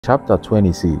Chapter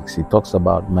 26, he talks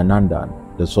about Menander,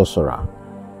 the sorcerer.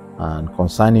 And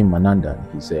concerning Menander,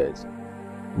 he says,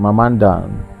 Menander,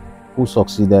 who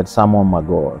succeeded Simon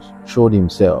Magus, showed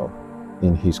himself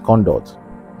in his conduct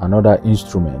another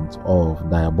instrument of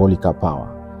diabolical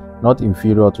power, not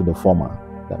inferior to the former,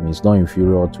 that means not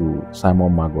inferior to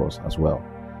Simon Magus as well.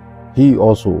 He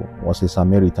also was a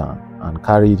Samaritan and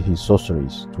carried his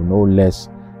sorceries to no less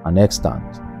an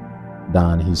extent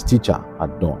than his teacher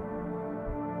had done,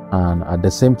 and at the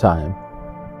same time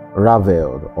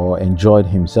reveled or enjoyed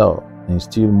himself in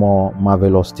still more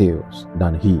marvelous tales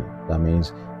than he. That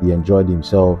means he enjoyed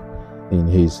himself in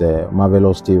his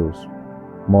marvelous tales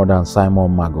more than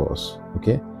Simon Magus.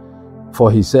 Okay, for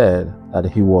he said that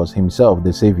he was himself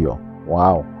the savior.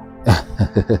 Wow.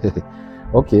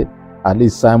 Okay, at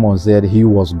least Simon said he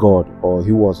was God, or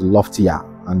he was loftier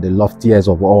and the loftiest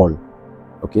of all.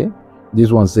 Okay, this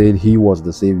one said he was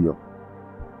the savior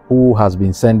who has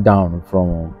been sent down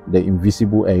from the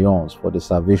invisible aeons for the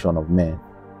salvation of men.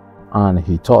 And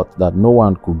he taught that no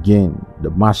one could gain the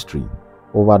mastery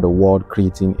over the world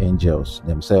creating angels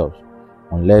themselves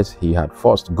unless he had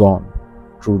first gone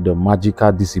through the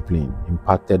magical discipline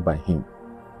imparted by him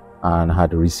and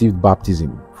had received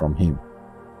baptism from him.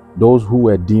 Those who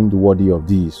were deemed worthy of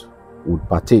this would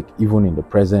partake even in the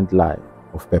present life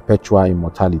of perpetual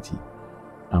immortality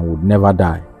and would never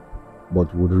die,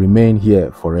 but would remain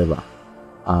here forever,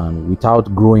 and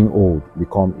without growing old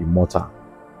become immortal.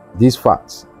 These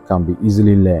facts can be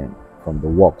easily learned from the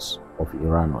works of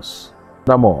Uranus.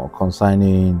 Furthermore,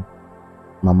 concerning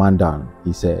Menander,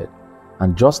 he said,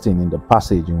 and Justin, in the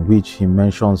passage in which he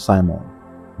mentions Simon,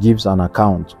 gives an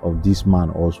account of this man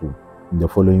also in the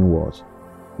following words: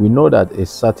 we know that a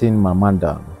certain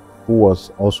Menander, who was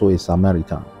also a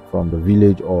Samaritan from the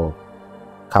village of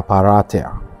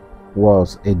Caparater,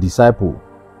 was a disciple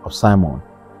of Simon,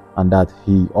 and that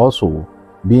he also,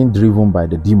 being driven by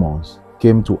the demons,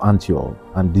 came to Antioch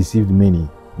and deceived many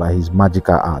by his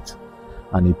magical art,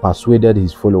 and he persuaded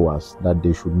his followers that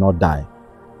they should not die.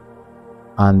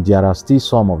 And there are still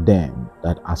some of them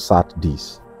that assert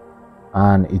this.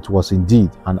 And it was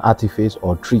indeed an artifice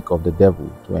or trick of the devil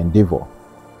to endeavor,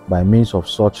 by means of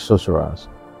such sorcerers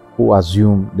who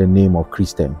assume the name of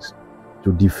Christians,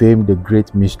 to defame the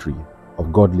great mystery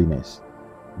of godliness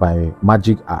by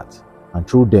magic art, and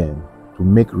through them to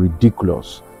make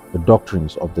ridiculous the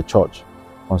doctrines of the church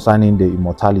concerning the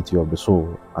immortality of the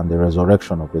soul and the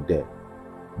resurrection of the dead.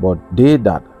 But they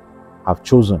that have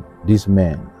chosen these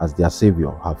men as their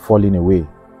savior have fallen away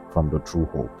from the true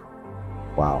hope.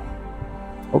 Wow.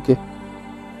 Okay,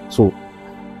 so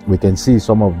we can see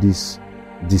some of these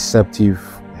deceptive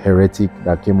heretic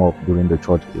that came up during the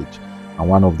church age, and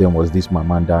one of them was this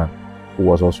Menander, who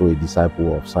was also a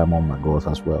disciple of Simon Magus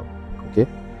as well. Okay,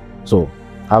 so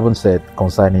having said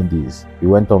concerning this, he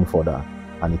went on further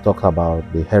and he talked about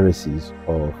the heresies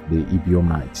of the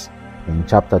Ebionites in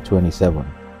chapter 27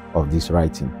 of this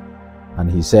writing. And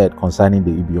he said concerning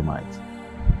the Ebionites,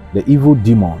 the evil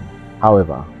demon,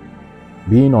 however,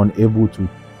 being unable to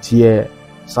tear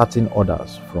certain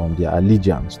others from their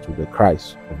allegiance to the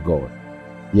Christ of God,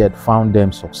 yet found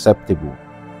them susceptible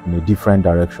in a different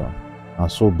direction,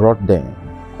 and so brought them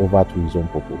over to his own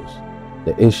purpose.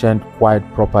 The ancient quite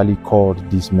properly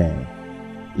called these men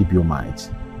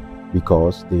Ebionites,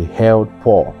 because they held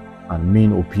poor and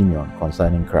mean opinion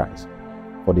concerning Christ,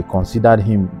 for they considered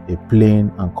him a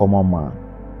plain and common man,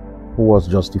 who was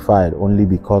justified only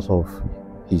because of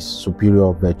his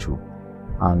superior virtue,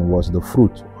 and was the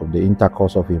fruit of the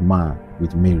intercourse of a man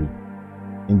with Mary.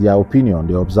 In their opinion,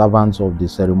 the observance of the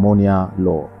ceremonial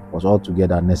law was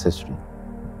altogether necessary,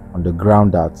 on the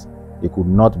ground that they could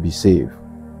not be saved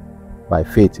by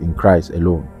faith in Christ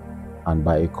alone and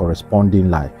by a corresponding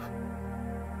life.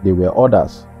 There were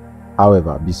others,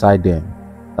 however, beside them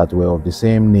that were of the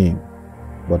same name,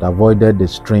 but avoided the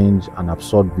strange and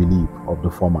absurd belief of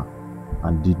the former,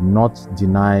 and did not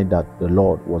deny that the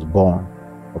Lord was born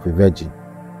of a virgin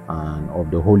and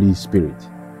of the Holy Spirit.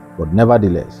 But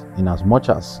nevertheless, inasmuch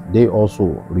as they also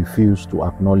refused to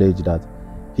acknowledge that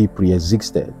he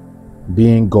pre-existed,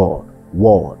 being God,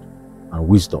 Word, and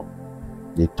wisdom,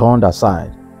 they turned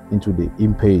aside into the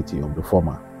impiety of the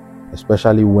former,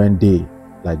 especially when they,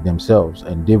 like themselves,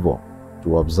 endeavor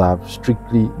to observe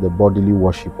strictly the bodily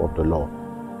worship of the Lord.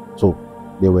 So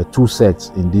there were two sects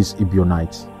in this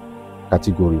Ebionites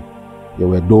category. There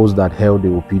were those that held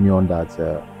the opinion that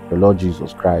the Lord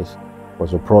Jesus Christ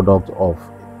was a product of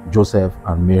Joseph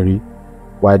and Mary,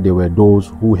 while there were those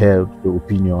who held the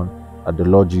opinion that the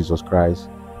Lord Jesus Christ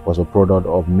was a product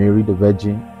of Mary the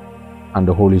Virgin and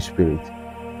the Holy Spirit.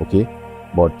 Okay,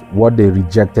 but what they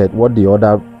rejected, what the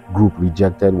other group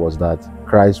rejected was that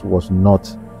Christ was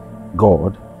not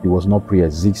God, he was not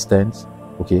pre-existent,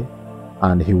 okay,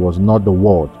 and he was not the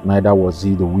Word, neither was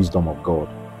he the wisdom of God.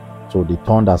 So they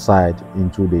turned aside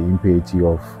into the impiety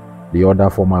of the other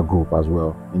former group as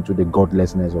well, into the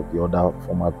godlessness of the other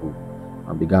former group,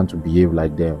 and began to behave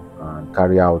like them and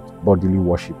carry out bodily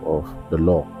worship of the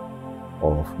law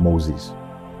of Moses.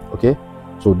 Okay,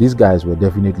 so these guys were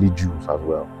definitely Jews as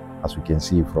well, as we can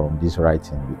see from this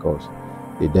writing, because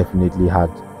they definitely had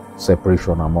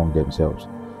separation among themselves.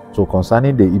 So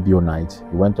concerning the Ebionites,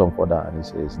 he went on further and he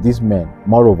says, these men,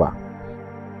 moreover,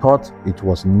 thought it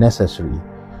was necessary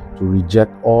to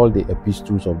reject all the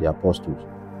epistles of the apostles,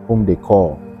 whom they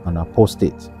call an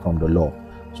apostate from the law.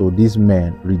 So these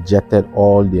men rejected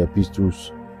all the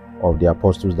epistles of the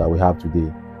apostles that we have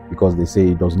today, because they say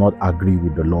it does not agree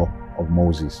with the law of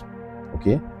Moses.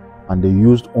 Okay, and they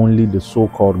used only the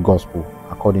so-called gospel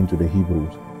according to the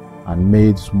Hebrews and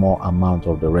made small amount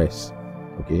of the rest.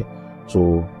 Okay,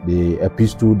 so the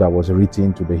epistle that was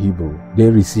written to the Hebrew, they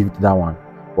received that one,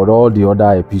 but all the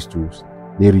other epistles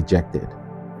they rejected.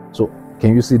 So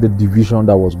can you see the division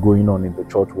that was going on in the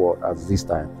church world at this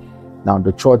time? Now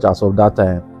the church as of that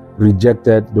time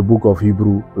rejected the book of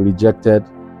Hebrew, rejected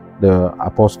the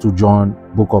Apostle John,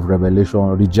 book of Revelation,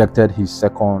 rejected his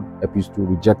second epistle,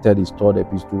 rejected his third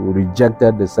epistle,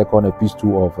 rejected the second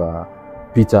epistle of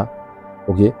Peter.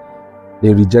 Okay,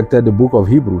 they rejected the book of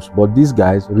Hebrews, but these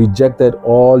guys rejected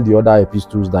all the other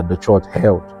epistles that the church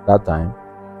held that time,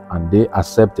 and they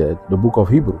accepted the book of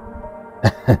Hebrew.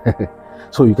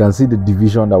 So you can see the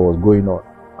division that was going on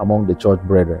among the church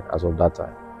brethren as of that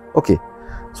time. Okay,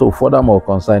 so furthermore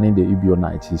concerning the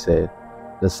Ebionites, he said,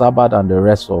 the Sabbath and the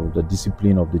rest of the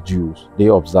discipline of the Jews, they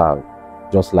observed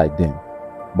just like them.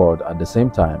 But at the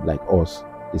same time, like us,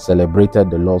 they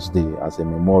celebrated the Lord's Day as a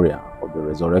memorial of the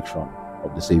resurrection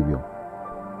of the Savior.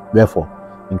 Wherefore,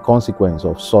 in consequence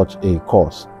of such a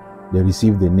cause, they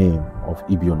received the name of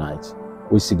Ebionites,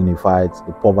 which signified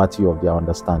the poverty of their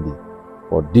understanding.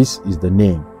 For this is the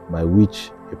name by which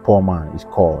a poor man is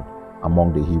called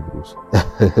among the Hebrews.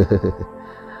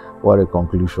 What a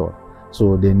conclusion.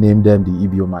 So they named them the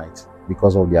Ebionites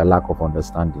because of their lack of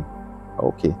understanding.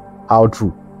 Okay, how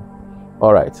true?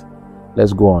 All right,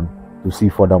 let's go on to see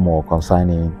furthermore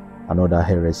concerning another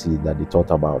heresy that they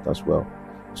taught about as well.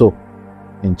 So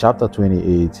in chapter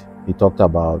 28, he talked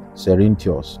about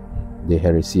Cerinthus, the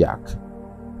heresiarch.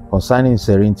 Concerning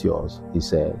Cerinthus, he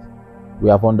said, we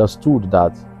have understood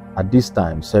that at this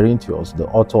time Cerinthus, the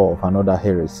author of another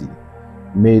heresy,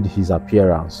 made his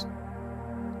appearance.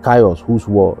 Caius, whose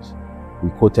words we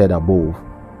quoted above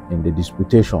in the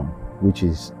disputation which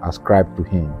is ascribed to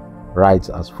him, writes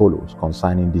as follows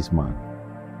concerning this man.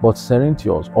 But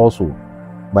Cerinthus also,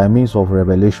 by means of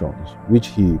revelations which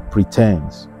he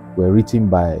pretends were written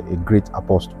by a great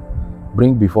apostle,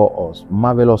 bring before us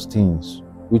marvelous things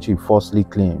which he falsely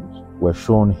claims were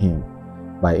shown him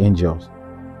by angels.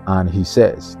 And he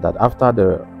says that after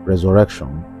the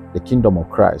resurrection, the kingdom of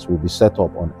Christ will be set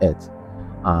up on earth,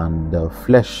 and the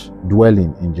flesh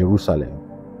dwelling in Jerusalem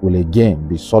will again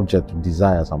be subject to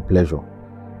desires and pleasure.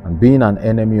 And being an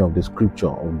enemy of the scripture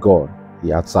of God, he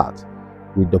had sat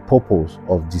with the purpose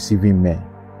of deceiving men.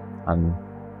 And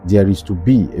there is to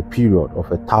be a period of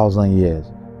 1,000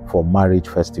 years for marriage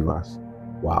festivals.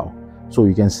 Wow. So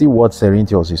you can see what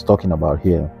Cerinthus is talking about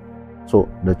here. So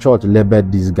the church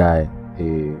labeled this guy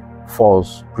a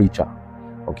false preacher,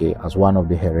 okay, as one of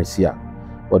the heresiarchs.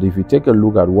 But if you take a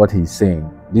look at what he's saying,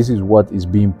 this is what is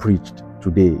being preached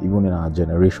today, even in our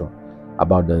generation,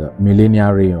 about the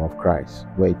millennial reign of Christ,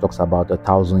 where he talks about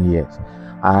 1,000 years.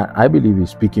 I believe he's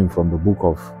speaking from the book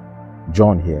of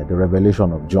John here, the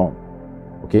revelation of John,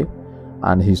 okay?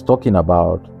 And he's talking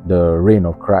about the reign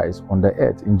of Christ on the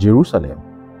earth in Jerusalem.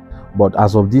 But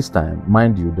as of this time,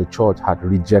 mind you, the church had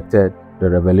rejected the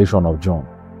revelation of John,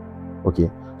 okay?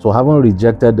 So having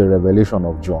rejected the revelation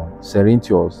of John,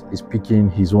 Cerinthus is picking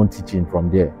his own teaching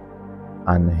from there,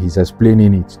 and he's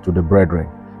explaining it to the brethren,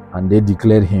 and they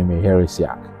declared him a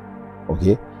heresiarch,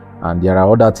 okay? And there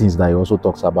are other things that he also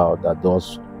talks about that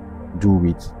does do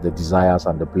with the desires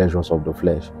and the pleasures of the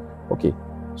flesh, okay?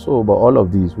 So, but all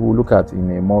of these we'll look at in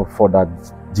a more further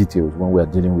details when we are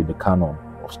dealing with the canon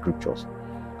of scriptures.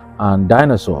 And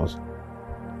Dionysius,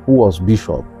 who was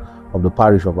bishop of the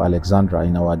parish of Alexandria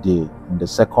in our day, in the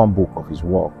second book of his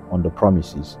work on the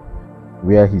promises,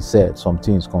 where he said some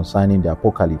things concerning the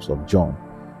apocalypse of John,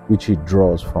 which he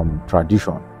draws from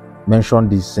tradition,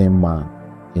 mentioned this same man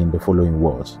in the following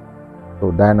words.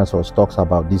 So Dionysius talks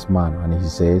about this man and he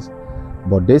says,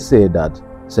 but they say that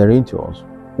Cerinthus,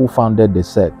 who founded the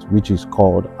sect which is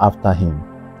called after him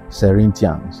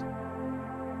Cerinthians,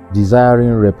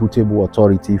 desiring reputable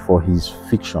authority for his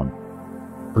fiction,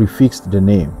 prefixed the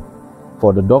name,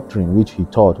 for the doctrine which he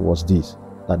taught was this,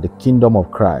 that the kingdom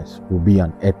of Christ will be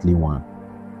an earthly one.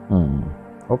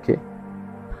 Okay.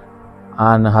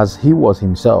 And as he was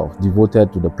himself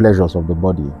devoted to the pleasures of the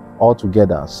body,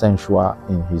 altogether sensual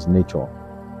in his nature,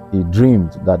 he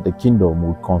dreamed that the kingdom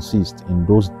would consist in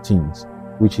those things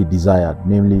which he desired,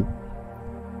 namely,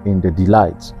 in the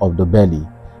delights of the belly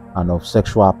and of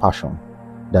sexual passion,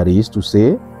 that is to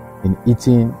say, in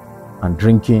eating and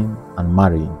drinking and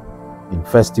marrying, in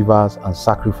festivals and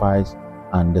sacrifice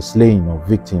and the slaying of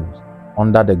victims,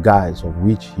 under the guise of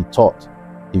which he thought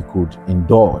he could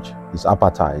indulge his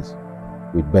appetites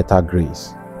with better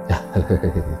grace.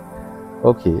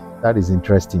 Okay, that is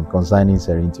interesting concerning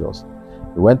Cerinthus.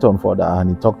 He went on further and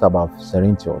he talked about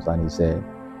Cerinthus, and he said,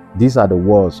 these are the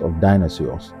words of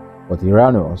Dionysius, but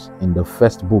Irenaeus, in the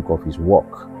first book of his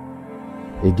work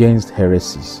against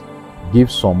heresies,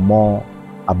 gives some more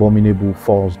abominable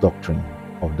false doctrine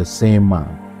of the same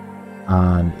man,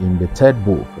 and in the third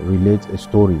book relates a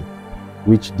story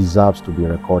which deserves to be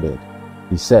recorded.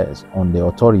 He says, on the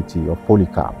authority of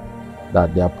Polycarp,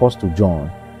 that the Apostle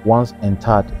John once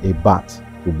entered a bath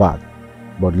to bath,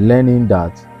 but learning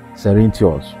that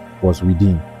Cerinthus was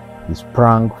within, he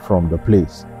sprang from the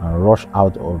place and rushed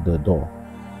out of the door,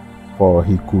 for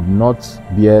he could not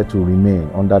bear to remain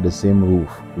under the same roof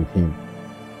with him.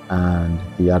 And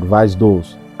he advised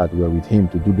those that were with him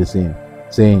to do the same,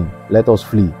 saying, let us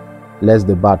flee, lest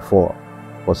the bat fall,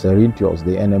 for Cerinthus,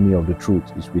 the enemy of the truth,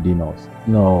 is within us.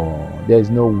 No, there is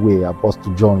no way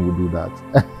Apostle John would do that.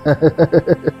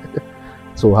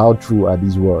 So how true are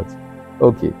these words?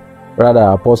 Okay, rather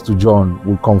Apostle John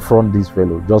will confront this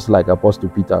fellow, just like Apostle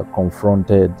Peter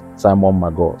confronted Simon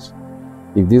Magus.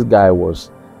 If this guy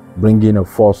was bringing a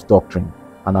false doctrine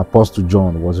and Apostle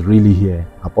John was really here,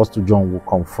 Apostle John will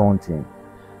confront him,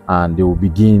 and they will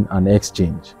begin an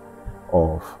exchange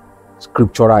of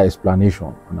scriptural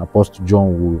explanation, and Apostle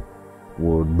John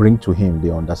will bring to him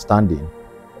the understanding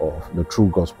of the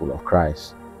true gospel of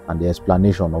Christ and the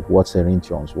explanation of what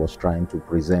Cerinthus was trying to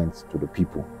present to the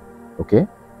people. Okay,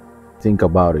 think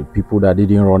about it. People that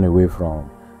didn't run away from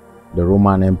the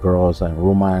Roman emperors and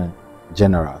Roman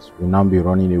generals will now be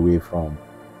running away from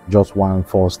just one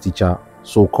false teacher,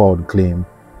 so-called claim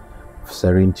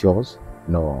Cerinthus.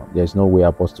 No, there's no way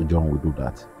Apostle John will do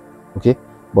that. Okay,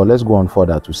 but let's go on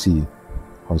further to see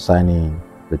concerning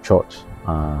the church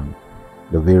and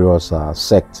the various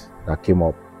sects that came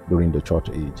up during the church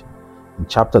age. In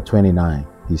chapter 29,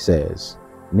 he says,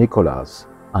 Nicolas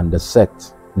and the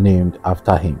sect named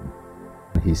after him.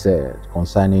 He said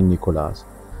concerning Nicolas,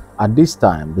 at this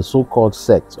time the so-called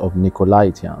sect of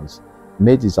Nicolaitans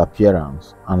made its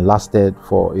appearance and lasted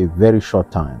for a very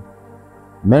short time.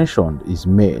 Mention is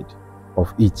made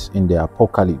of it in the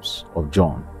Apocalypse of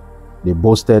John. They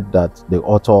boasted that the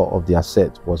author of their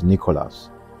sect was Nicolas,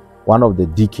 one of the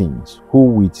deacons who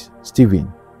with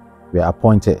Stephen were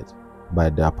appointed by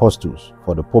the apostles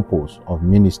for the purpose of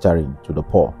ministering to the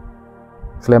poor.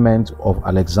 Clement of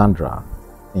Alexandria,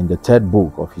 in the third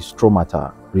book of his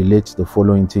Stromata, relates the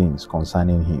following things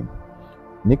concerning him.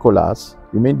 Nicolas,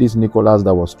 you mean this Nicolas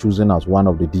that was chosen as one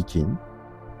of the deacons?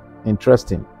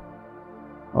 Interesting.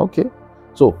 Okay,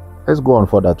 so let's go on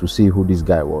further to see who this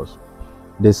guy was.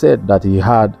 They said that he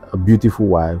had a beautiful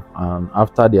wife, and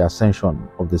after the ascension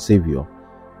of the Savior,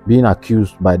 being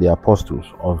accused by the apostles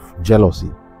of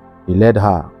jealousy, he led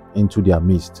her into their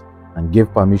midst and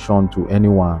gave permission to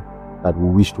anyone that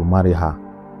would wish to marry her.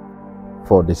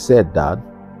 For they said that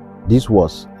this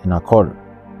was in accord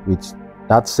with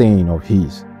that saying of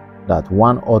his, that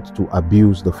one ought to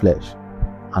abuse the flesh,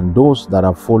 and those that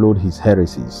have followed his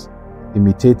heresies,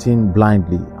 imitating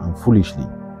blindly and foolishly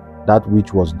that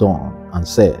which was done and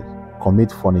said,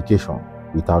 commit fornication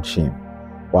without shame.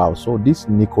 Wow, so this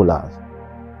Nicolas,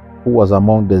 who was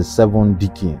among the 7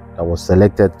 deacons that was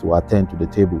selected to attend to the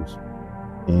tables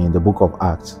in the book of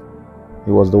Acts,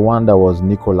 he was the one that was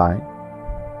Nicolai,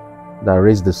 that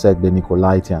raised the sect, the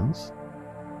Nicolaitans.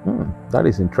 That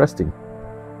is interesting.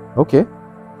 Okay,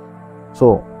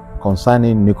 so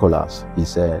concerning Nicolas, he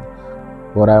said,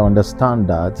 but I understand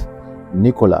that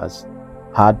Nicolas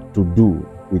had to do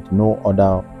with no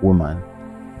other woman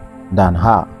than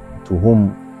her to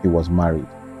whom he was married,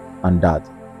 and that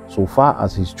so far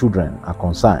as his children are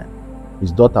concerned,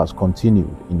 his daughters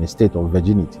continued in a state of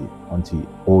virginity until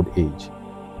old age,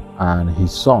 and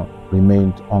his son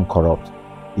remained uncorrupt.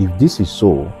 If this is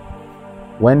so,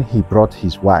 when he brought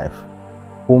his wife,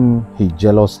 whom he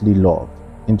jealously loved,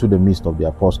 into the midst of the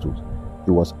apostles,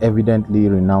 he was evidently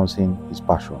renouncing his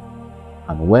passion.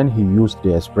 And when he used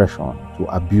the expression to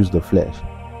abuse the flesh,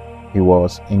 he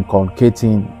was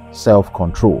inculcating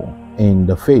self-control in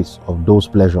the face of those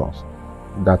pleasures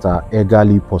that are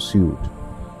eagerly pursued.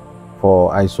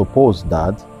 For I suppose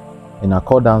that, in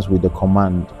accordance with the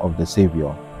command of the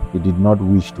Savior, he did not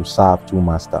wish to serve two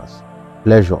masters,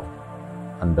 pleasure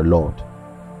and the Lord.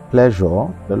 Pleasure,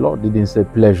 the Lord didn't say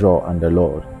pleasure and the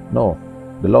Lord. No,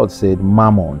 the Lord said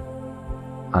mammon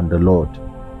and the Lord.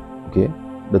 Okay?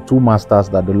 The two masters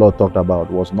that the Lord talked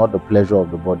about was not the pleasure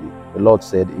of the body. The Lord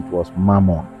said it was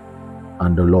mammon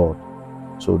and the Lord.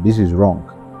 So this is wrong.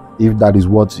 If that is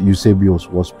what Eusebius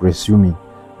was presuming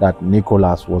that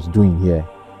Nicolas was doing here.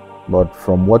 But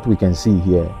from what we can see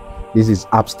here, this is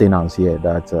abstinence here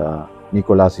that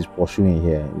Nicolas is pursuing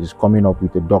here. He's coming up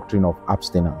with a doctrine of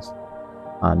abstinence.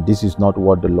 And this is not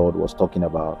what the Lord was talking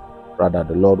about. Rather,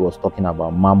 the Lord was talking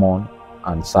about mammon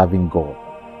and serving God.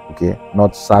 Okay?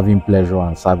 Not serving pleasure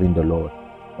and serving the Lord.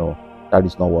 No, that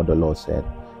is not what the Lord said.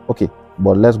 Okay,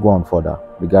 but let's go on further,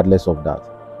 regardless of that.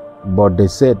 But they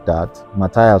said that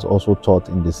Matthias also taught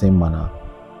in the same manner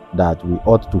that we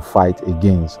ought to fight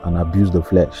against and abuse the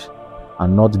flesh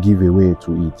and not give away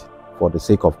to it for the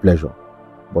sake of pleasure,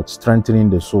 but strengthening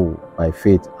the soul by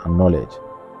faith and knowledge.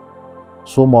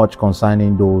 So much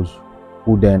concerning those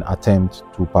who then attempt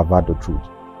to pervert the truth,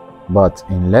 but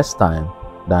in less time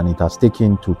than it has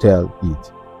taken to tell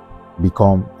it,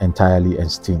 become entirely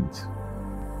extinct.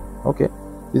 Okay,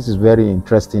 this is very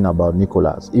interesting about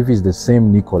Nicolas. If it's the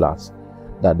same Nicolas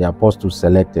that the apostles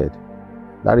selected,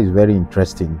 that is very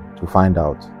interesting to find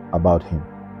out about him.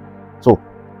 So,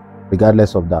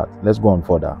 regardless of that, let's go on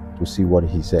further to see what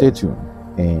he said. Stay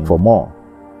tuned for more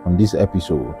on this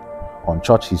episode on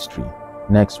church history.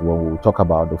 Next, we'll talk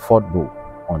about the fourth book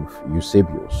on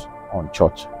Eusebius on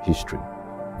church history.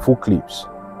 Full clips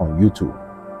on YouTube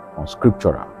on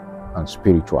scriptural and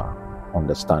spiritual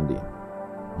understanding.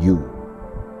 You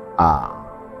are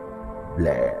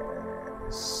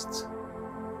blessed.